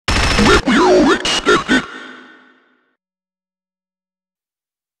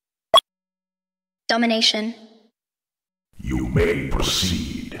Domination. You may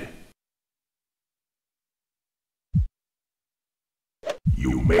proceed.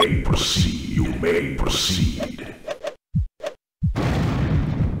 You may proceed. You may proceed.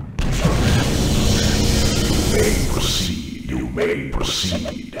 You may proceed. You may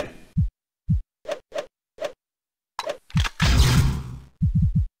proceed.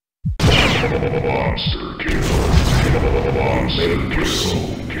 Monster kill. Monster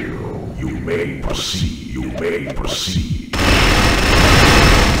kill. You may proceed. You may proceed. You may proceed.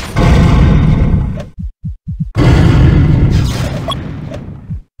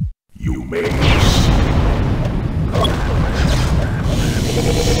 You may proceed.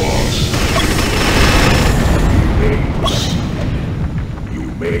 You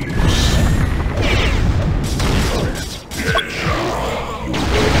may proceed.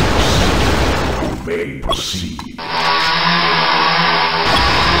 You may proceed.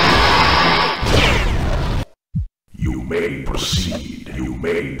 You may proceed. You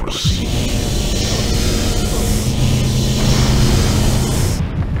may proceed.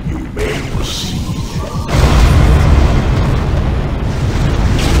 You may proceed.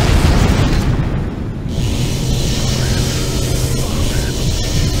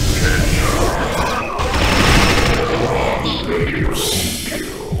 Monster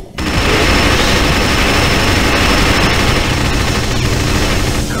kill.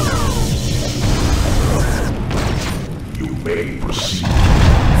 You may proceed.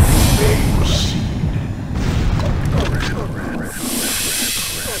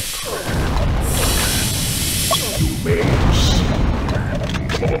 You may proceed.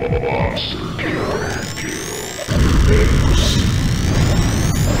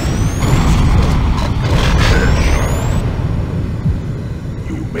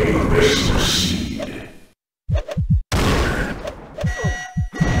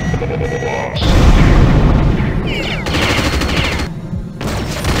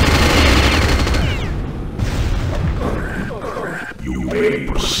 You may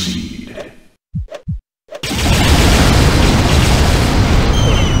proceed.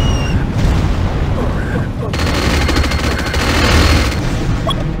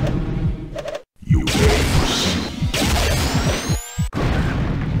 You may proceed.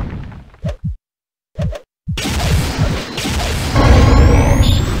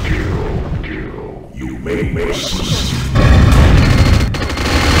 Monster kill. You may proceed.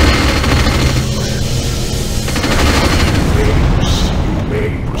 You may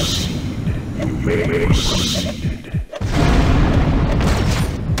proceed. You may proceed.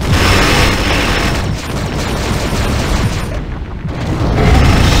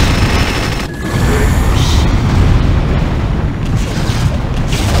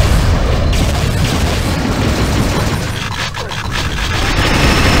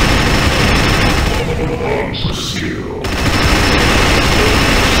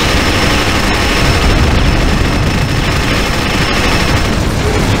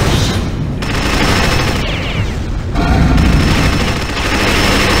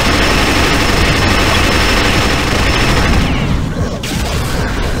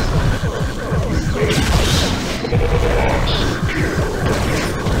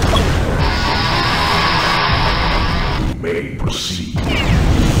 May proceed. May proceed.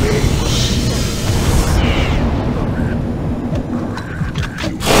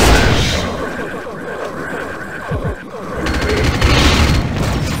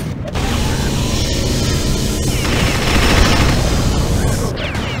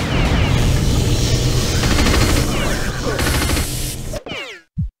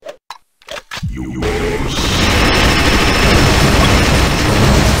 You may proceed.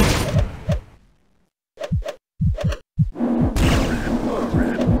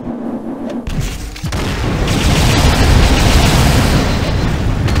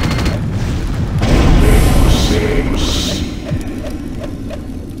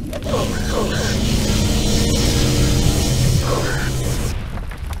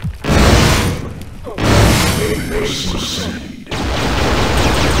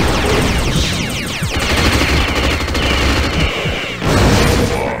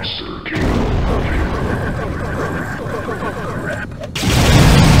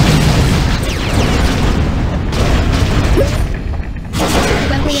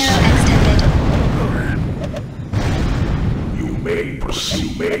 Webliero extended. You may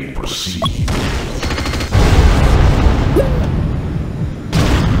proceed. May proceed.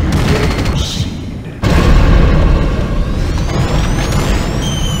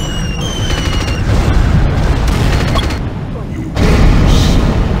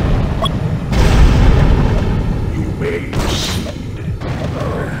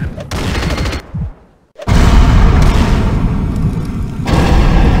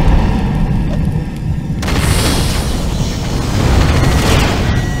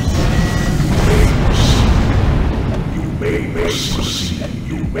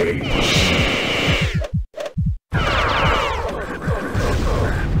 may proceed.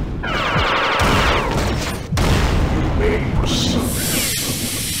 You may proceed.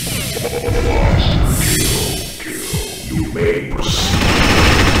 You may proceed.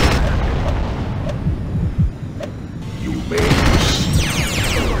 You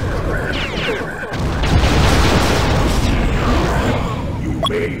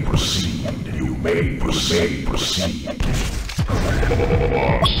may proceed. You may proceed.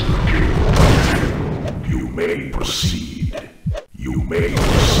 You may proceed. You may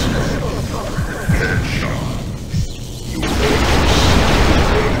proceed. Headshot. You may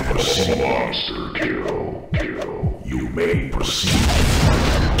proceed. Monster kill. You may proceed.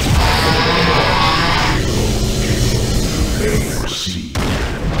 You may proceed.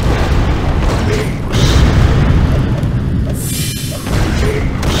 You may proceed.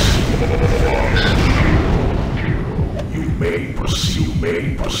 You may proceed. You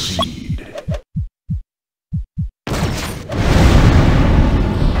may proceed.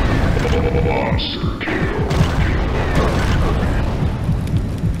 Monster kill. You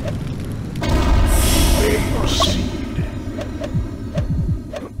may proceed.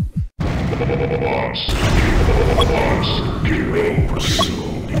 You may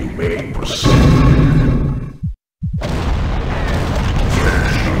proceed. You may proceed.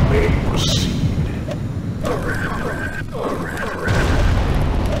 You may proceed.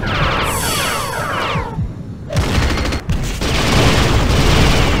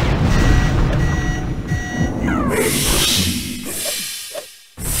 You may proceed.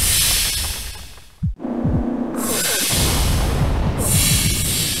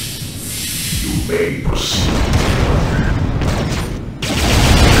 You may proceed.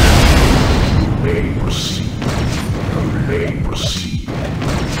 You may proceed. You may proceed.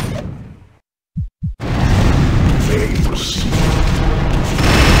 You may proceed.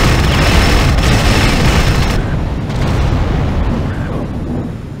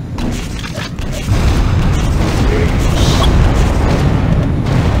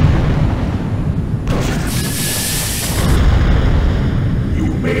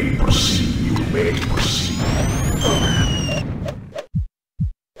 You may proceed. You may proceed.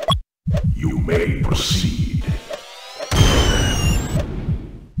 You may proceed.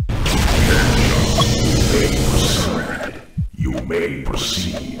 You may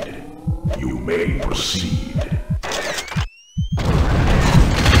proceed. You may proceed.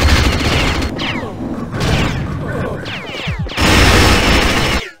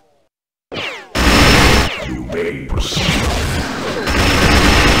 You may proceed.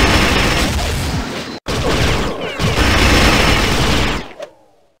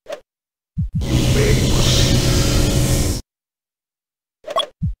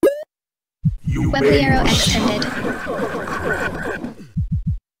 Webliero extended.